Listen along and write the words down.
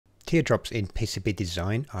Teardrops in PCB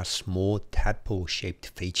design are small tadpole-shaped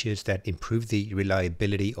features that improve the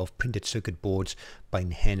reliability of printed circuit boards by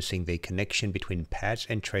enhancing the connection between pads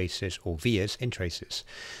and traces or vias and traces.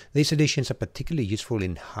 These additions are particularly useful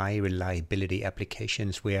in high reliability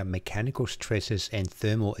applications where mechanical stresses and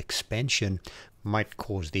thermal expansion might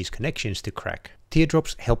cause these connections to crack.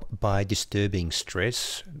 Teardrops help by disturbing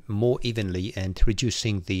stress more evenly and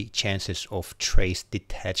reducing the chances of trace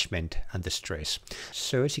detachment under stress.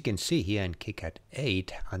 So as you can see here in KiCad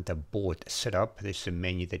 8 under board setup, there's a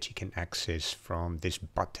menu that you can access from this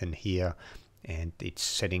button here, and its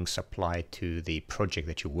settings apply to the project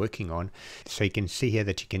that you're working on. So you can see here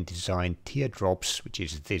that you can design teardrops, which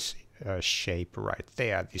is this shape right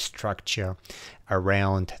there, the structure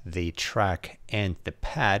around the track and the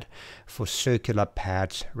pad, for circular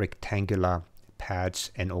pads, rectangular pads,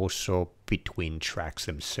 and also between tracks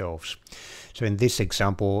themselves. So in this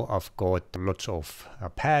example, I've got lots of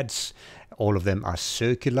pads. All of them are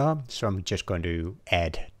circular, so I'm just going to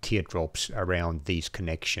add teardrops around these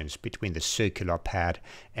connections between the circular pad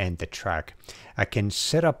and the track. I can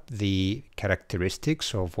set up the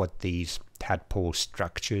characteristics of what these tadpole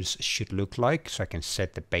structures should look like. So I can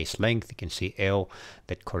set the base length. You can see L,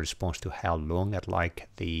 that corresponds to how long I'd like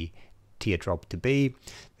the teardrop to be,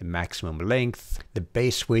 the maximum length, the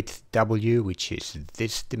base width W, which is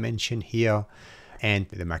this dimension here, and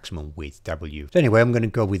the maximum width W. So anyway, I'm going to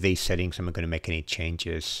go with these settings. I'm not going to make any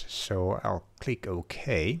changes. So I'll click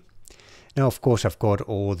OK. Now, of course, I've got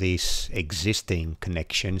all these existing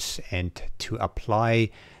connections, and to apply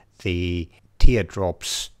the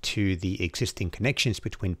teardrops to the existing connections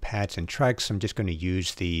between pads and tracks, I'm just going to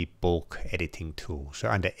use the bulk editing tool.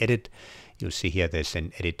 So under edit, you'll see here there's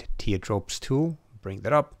an edit teardrops tool. Bring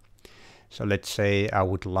that up. So let's say I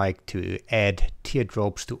would like to add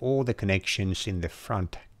teardrops to all the connections in the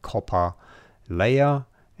front copper layer,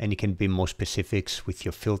 and you can be more specifics with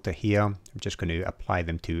your filter here. I'm just going to apply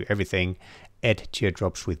them to everything. Add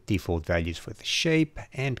teardrops with default values for the shape,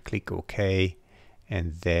 and click OK.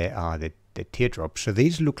 And there are the teardrops. So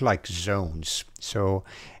these look like zones. So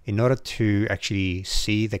in order to actually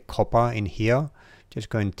see the copper in here, just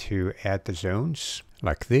going to add the zones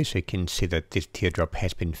like this. You can see that this teardrop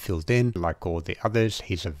has been filled in like all the others.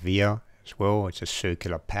 Here's a via as well. It's a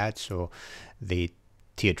circular pad, so the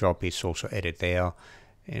teardrop is also added there.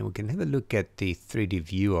 And we can have a look at the 3D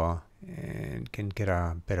viewer and can get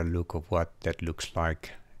a better look of what that looks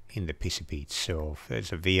like in the PCB itself.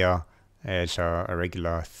 There's a via, there's a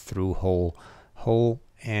regular through hole,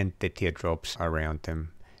 and the teardrops around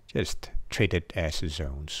them, just treated as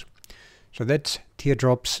zones. So that's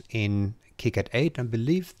teardrops in KiCad 8. I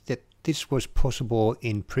believe that this was possible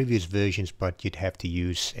in previous versions, but you'd have to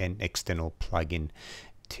use an external plugin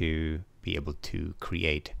to be able to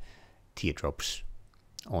create teardrops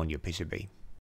on your PCB.